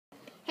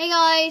Hey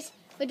guys,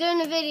 we're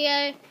doing a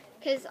video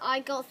because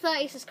I got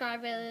 30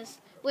 subscribers,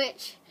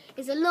 which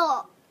is a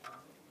lot.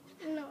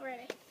 Not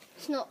really.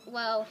 It's not,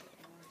 well,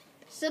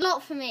 it's a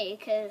lot for me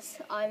because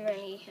I'm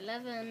only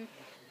 11.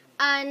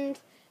 And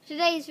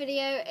today's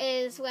video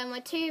is when my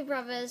two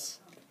brothers,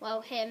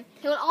 well him,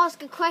 he'll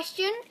ask a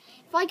question.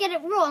 If I get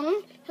it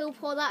wrong, he'll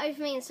pour that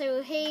over me, and so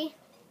will he.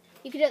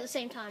 You can do it at the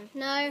same time.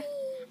 No.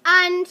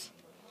 And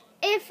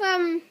if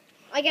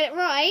I get it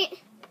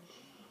right,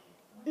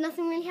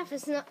 nothing really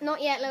happens.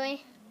 Not yet,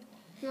 Louis.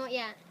 Not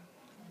yet.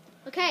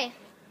 Okay.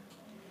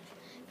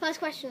 First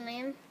question,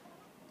 Liam.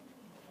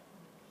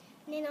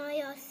 Then I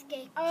ask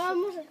a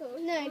what's it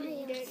called? No,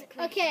 you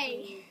don't.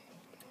 Okay.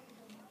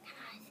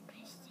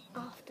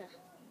 After.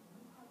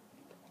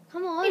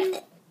 Come on.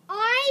 If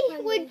I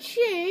would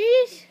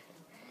choose,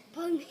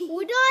 Pony.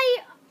 would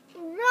I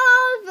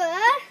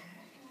rather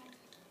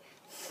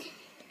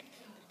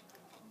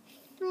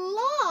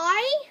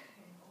fly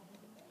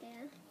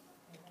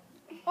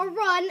or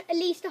run at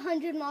least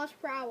 100 miles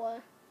per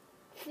hour?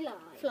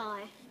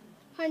 Fly.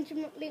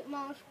 100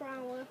 miles per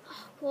hour.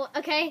 What?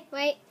 Okay,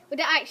 wait. Would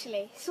it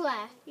actually?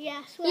 Swear.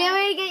 Yeah,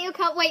 Louis, get your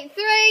cup. Wait,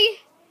 3,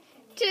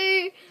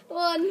 2,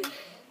 1.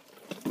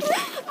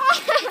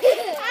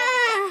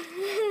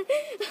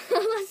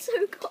 Oh, that's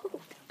so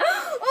cold.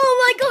 Oh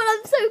my god,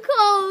 I'm so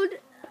cold.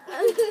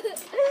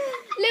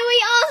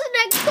 Louis, ask the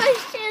next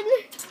question.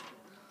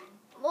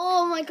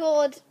 Oh my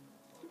god.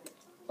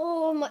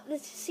 Oh my, the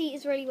seat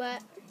is really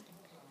wet.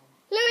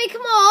 Louis,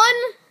 come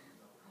on.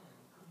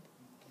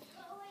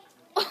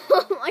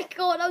 Oh my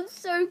god, I'm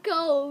so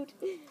cold.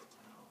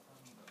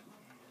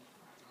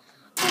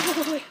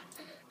 Oh,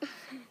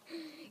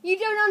 you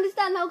don't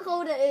understand how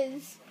cold it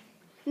is.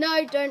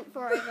 No, don't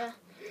forever.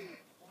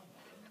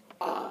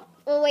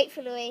 We'll wait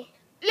for Louis.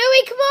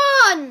 Louis, come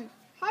on!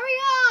 Hurry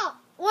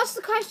up! What's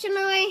the question,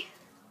 Louis?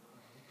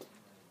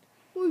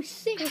 We'll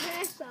sit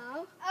this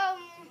up.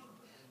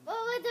 What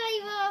would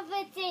I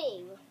rather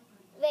do?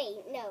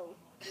 Wait, no.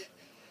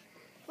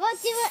 What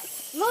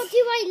do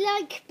I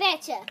like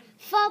better?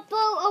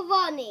 Football or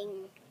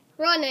running?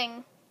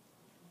 Running.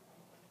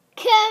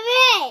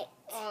 Correct!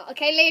 Oh,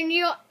 okay, Liam,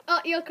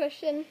 your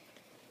question.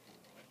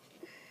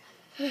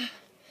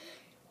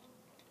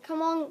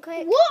 Come on,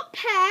 quick. What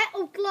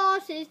pair of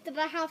glasses did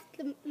I have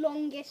the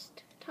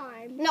longest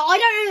time? No, I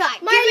don't know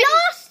that. My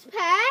last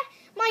pair,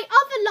 my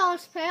other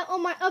last pair, or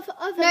my other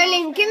No, last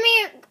Liam, pair? give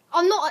me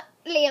I'm not,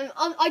 Liam,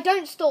 I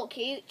don't stalk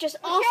you. Just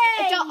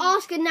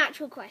ask a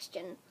natural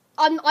question.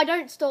 I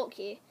don't stalk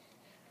you.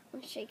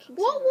 I'm shaking.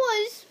 What so much.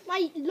 was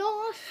my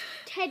last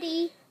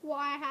teddy what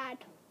I had?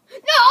 No,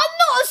 I'm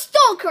not a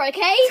stalker,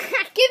 okay?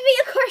 Give me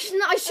a question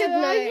that I should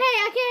know.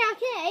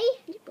 Okay.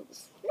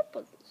 Nipples.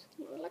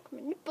 You like my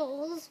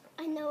nipples.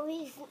 I know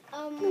he's,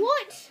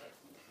 What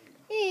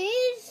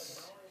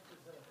is,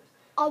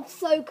 I'm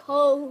so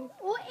cold.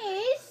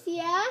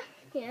 yeah,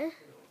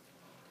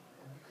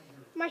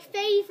 my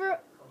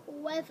favourite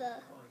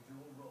weather?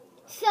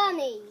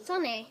 sunny.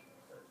 Sunny.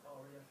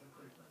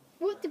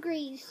 What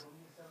degrees?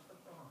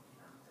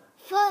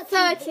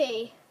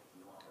 30.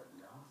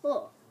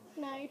 What?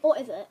 No.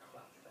 What is it?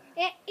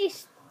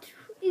 It's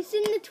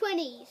in the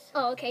 20s.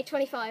 Oh, okay,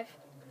 25.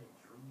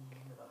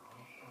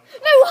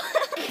 No,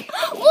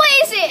 what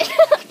is it?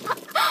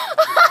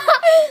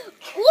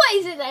 What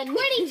is it then?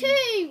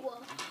 22!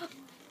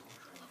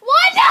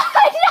 Why no,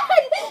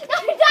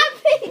 that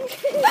thing. Look,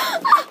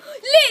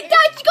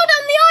 Dad, you got it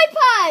on the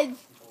iPad.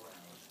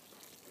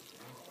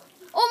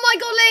 Oh my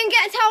god, Liam,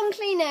 get a towel and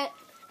clean it.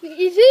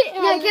 Is it?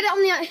 Yeah, get it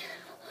on the.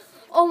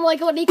 Oh my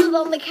god, he got it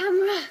on the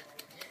camera.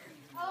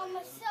 Oh,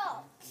 my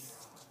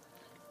socks.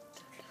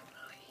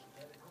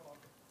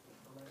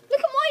 Look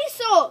at my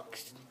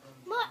socks.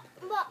 What?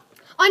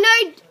 I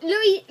know,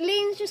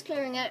 Liam's just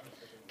clearing it.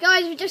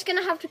 Guys, we're just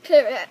gonna have to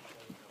clear it.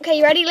 Okay,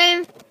 you ready,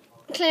 Liam?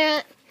 Clear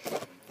it.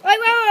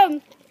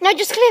 Wait. No,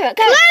 just clear it.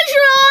 Go. Close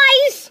your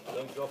eyes!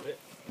 Don't drop it.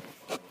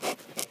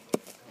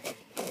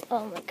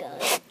 Oh my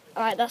god.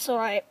 Alright, that's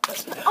alright.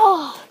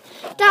 Oh,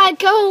 Dad,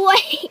 go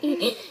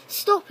away.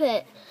 Stop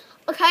it.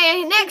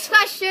 Okay, next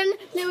question.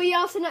 Louis,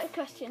 ask the next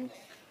question.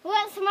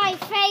 What's my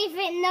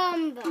favourite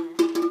number?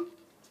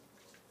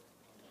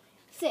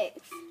 6.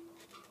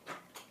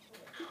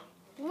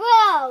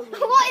 Whoa!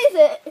 What is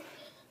it?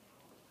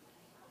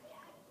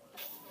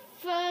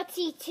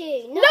 32.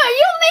 No,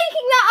 you're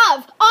making that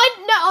up.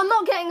 I'm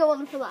not getting a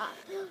one for that.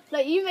 No,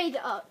 you made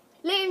it up.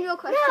 Liam, your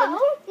question. No,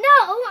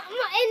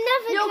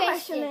 another Your question.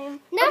 question, Liam.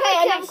 Another Okay,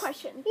 another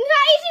question. question.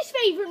 That is his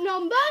favourite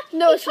number.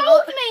 No, he it's told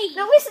not. me.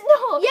 No, it's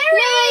not. Yeah,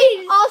 it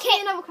is. Ask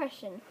me another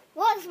question.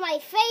 What's my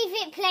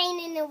favourite plane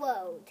in the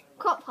world?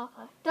 Crop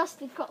Hopper.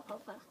 Dusty Crop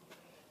Hopper.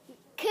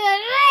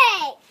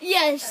 Correct!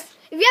 Yes.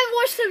 If you haven't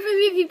watched the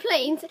movie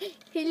Planes,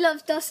 he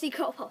loves Dusty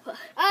Crop Hopper.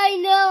 I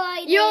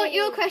know.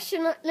 Your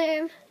question,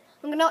 Liam.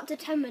 I'm going up to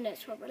 10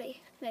 minutes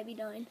probably. Maybe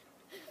 9.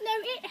 No,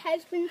 it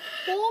has been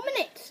 4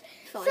 minutes.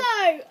 Fine. So,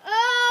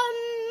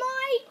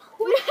 my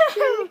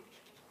question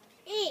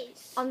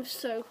is... I'm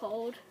so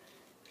cold.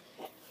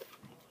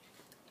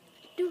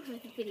 done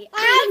with the video. I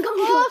have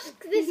to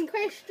ask this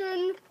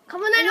question.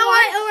 Come on then.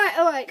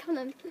 All right. Come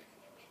on then.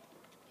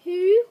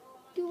 Who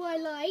do I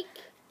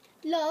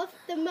love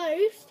the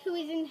most? Who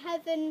is in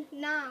heaven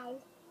now?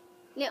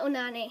 Little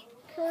Nanny.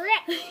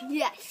 Correct.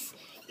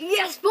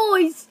 Yes,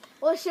 boys.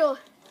 What's your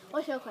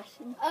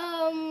question?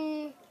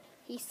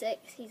 He's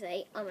 6. He's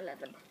 8. I'm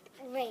 11.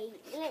 Wait.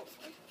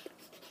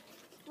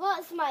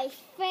 What's my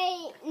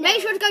favourite?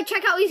 Make sure to go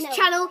check out his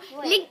channel.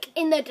 wait. Link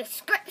in the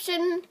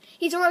description.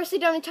 He's also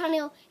done a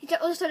channel. He's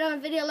also done a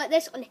video like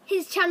this on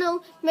his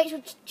channel. Make sure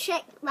to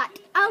check that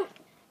out.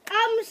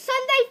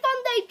 Sunday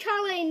Fun Day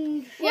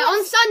Challenge. Yeah,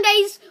 on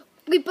Sundays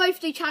we both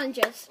do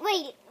challenges.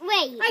 Wait.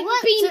 Like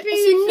What? Bean It's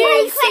a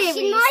new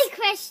series. My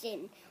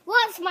question.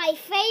 What's my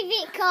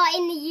favourite car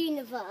in the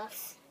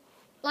universe?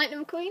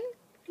 Lightning McQueen?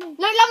 No,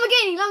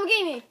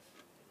 Lamborghini.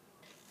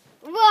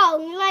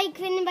 Wrong,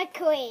 Lightning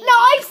McQueen. No,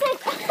 I said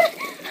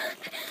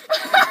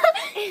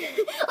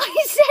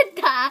I said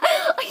that.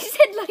 I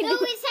said Lightning. No,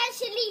 it's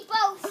actually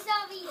both.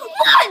 Sorry.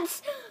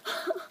 What?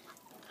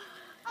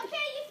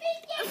 Okay, you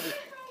think yes,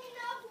 you're wrong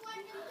enough when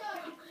you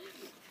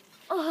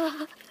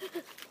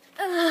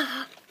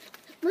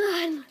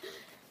don't. Man.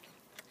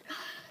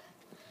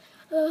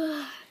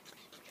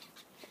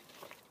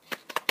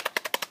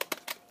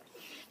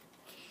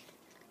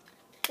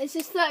 This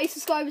is 30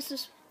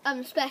 subscribers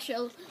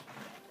special.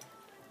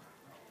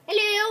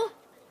 Hello.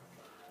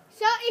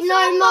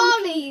 No,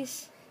 Mum,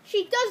 please.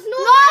 She does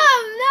not.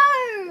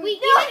 No. We Is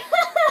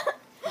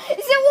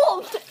it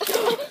warm?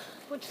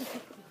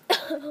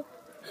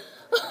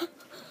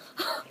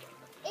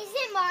 Is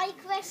it my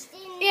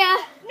question? Yeah.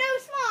 No,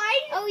 it's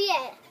mine. Oh,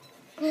 yeah.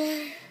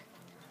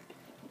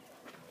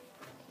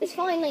 It's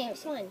fine, Liam.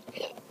 It's fine.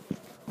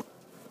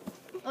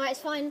 Alright,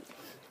 it's fine.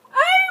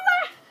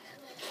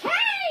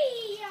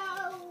 Hey!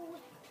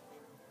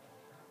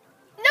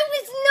 No,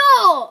 it's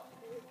not.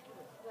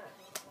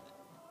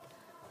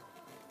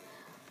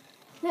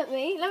 Let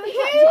me touch it.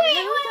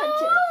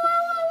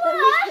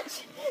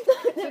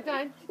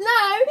 No,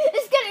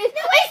 it's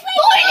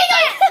boiling.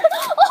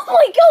 Oh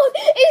my god,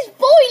 it's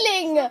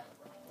boiling.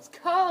 It's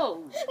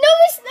cold. No,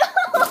 it's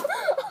not.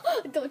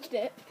 I dodged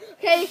it.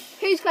 Okay,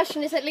 whose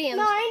question is it, Liam's?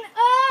 Mine.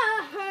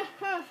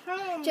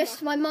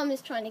 Just my mum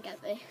is trying to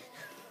get me.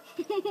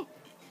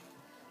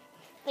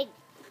 Wait,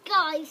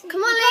 guys.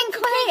 Come on, Liam,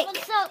 quick. Take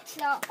my socks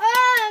off.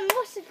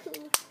 What's it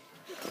called?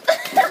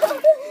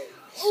 Stop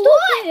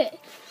it.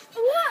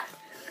 What?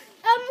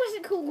 What's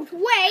it called?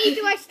 Way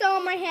do I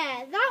style my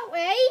hair? That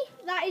way?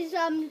 That is,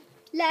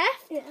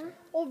 left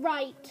or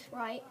right?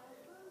 Right.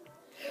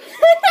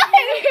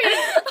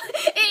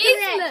 It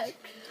is left.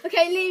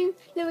 Okay,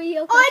 Louis,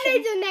 your I question. know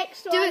the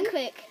next one. Do it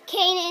quick.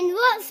 Kanan,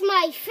 what's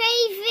my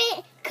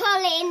favourite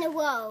colour in the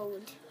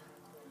world?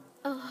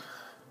 Oh.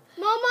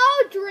 Mama,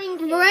 I'll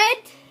drink it.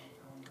 Red.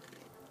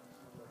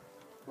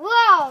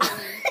 Wrong.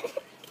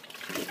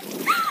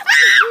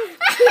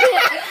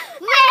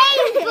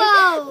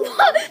 Rainbow.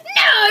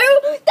 No,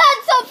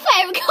 that's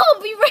unfair. It can't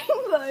be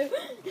rainbow.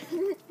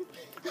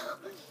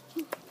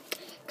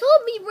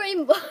 Can't be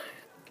rainbow.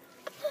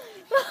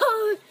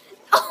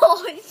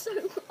 Oh, it's so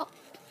hot.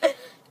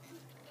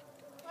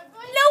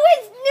 No,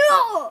 it's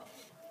not.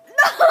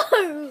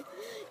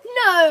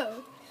 No.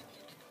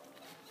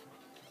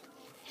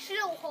 It's a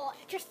little hot,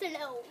 just a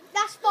little.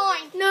 That's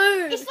fine.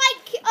 No. It's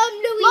like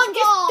Louis' Mum,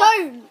 just bar.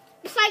 don't.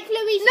 It's like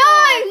Louis' No,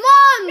 bar.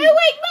 Mum. No,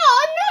 wait,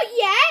 Mom, not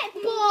yet,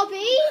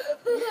 Barbie.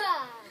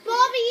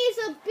 Barbie is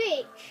a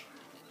bitch.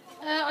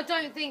 I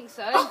don't think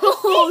so. Oh,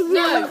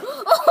 No.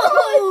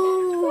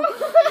 Oh.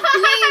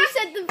 Liam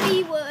said the B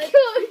word.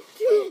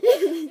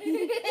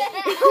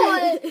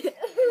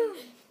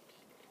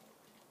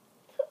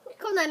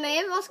 Come on then,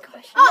 Liam, ask a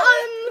question.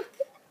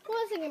 What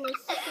was I going to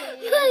say?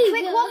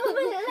 Quick, 1 more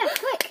minute left,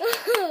 quick.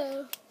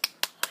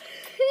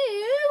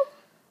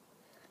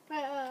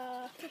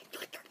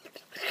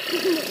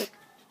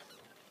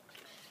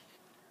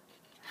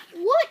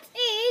 What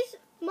is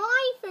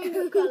my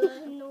favourite colour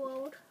in the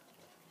world?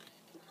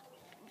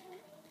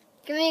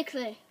 Give me a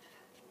clue.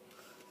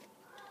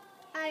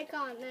 I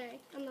can't know.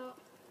 I'm not.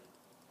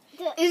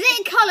 Is it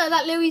a colour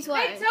that Louis is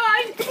wearing? Time.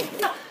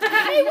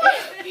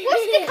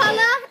 What's the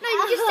colour? No,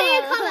 just say a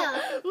colour.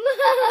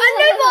 I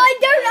know, but I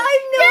don't know.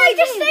 No,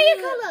 just say a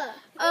colour.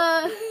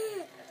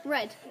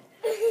 Red.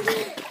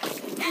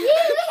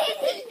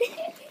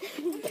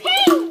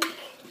 Pink.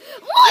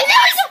 What?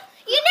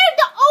 You know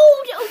the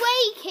old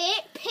away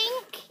kit,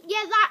 pink?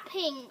 Yeah, that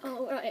pink.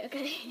 Oh, right,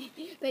 okay.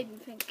 Baby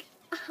pink.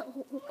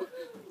 Ow.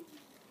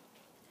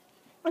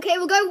 Okay,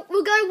 we'll go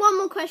 1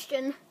 more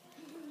question.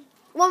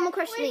 1 more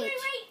question each.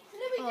 Louis,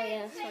 Oh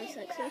yeah, that's very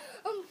sexy.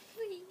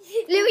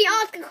 please. Louis,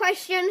 ask a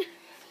question.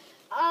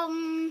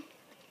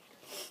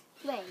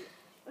 Wait.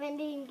 When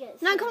do you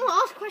get? No, come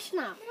on, ask a question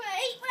now.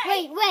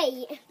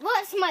 Wait.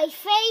 What's my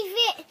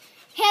favourite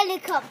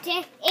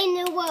helicopter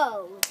in the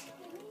world?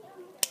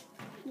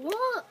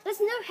 What? There's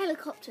no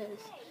helicopters.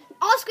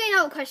 Ask me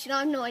another question. I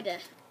have no idea.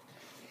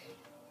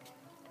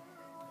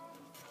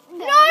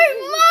 No,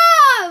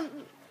 Mum!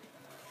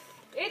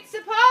 It's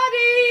a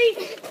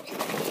party.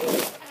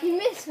 You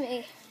missed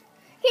me.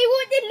 Okay,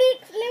 what did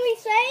Louis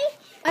say?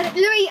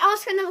 Louis,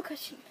 ask another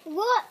question.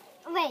 What?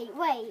 Wait.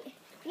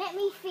 Let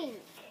me think.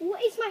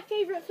 What is my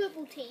favourite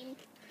football team?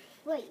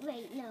 Wait,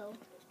 no.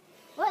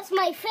 What's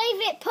my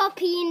favourite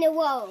puppy in the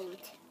world?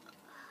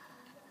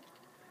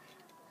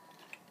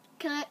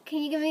 Can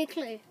you give me a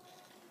clue?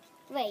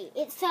 Wait,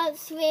 it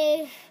starts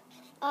with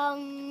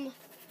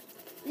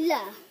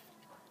La.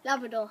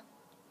 Labrador.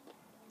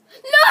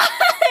 No!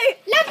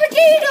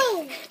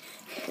 Labradoodle!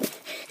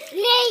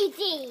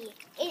 Lady.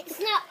 It's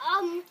not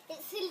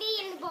it's the Lee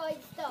and the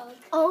boy's dog.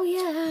 Oh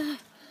yeah.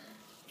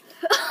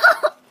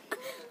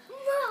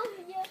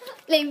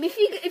 Liam, if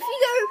you go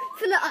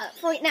fill it up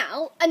right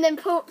now and then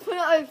put it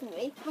over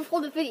me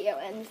before the video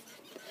ends.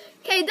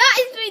 Okay, that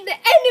has been the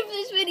end of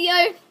this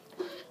video.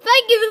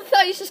 Thank you for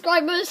 30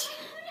 subscribers.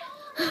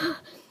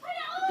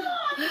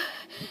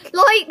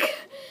 Like,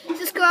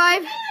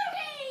 subscribe,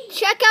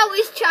 check out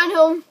his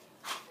channel.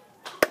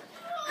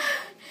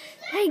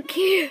 Thank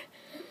you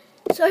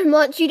so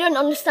much. You don't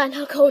understand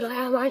how cold I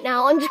am right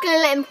now. I'm just going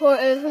to let him pour it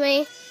over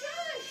me.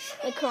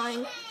 They're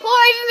crying. Pour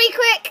over me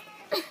quick.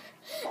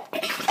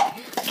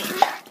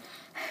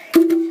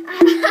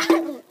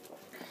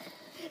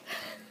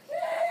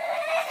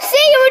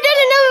 See, we're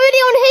doing another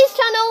video on his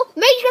channel.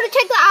 Make sure to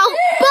check that out.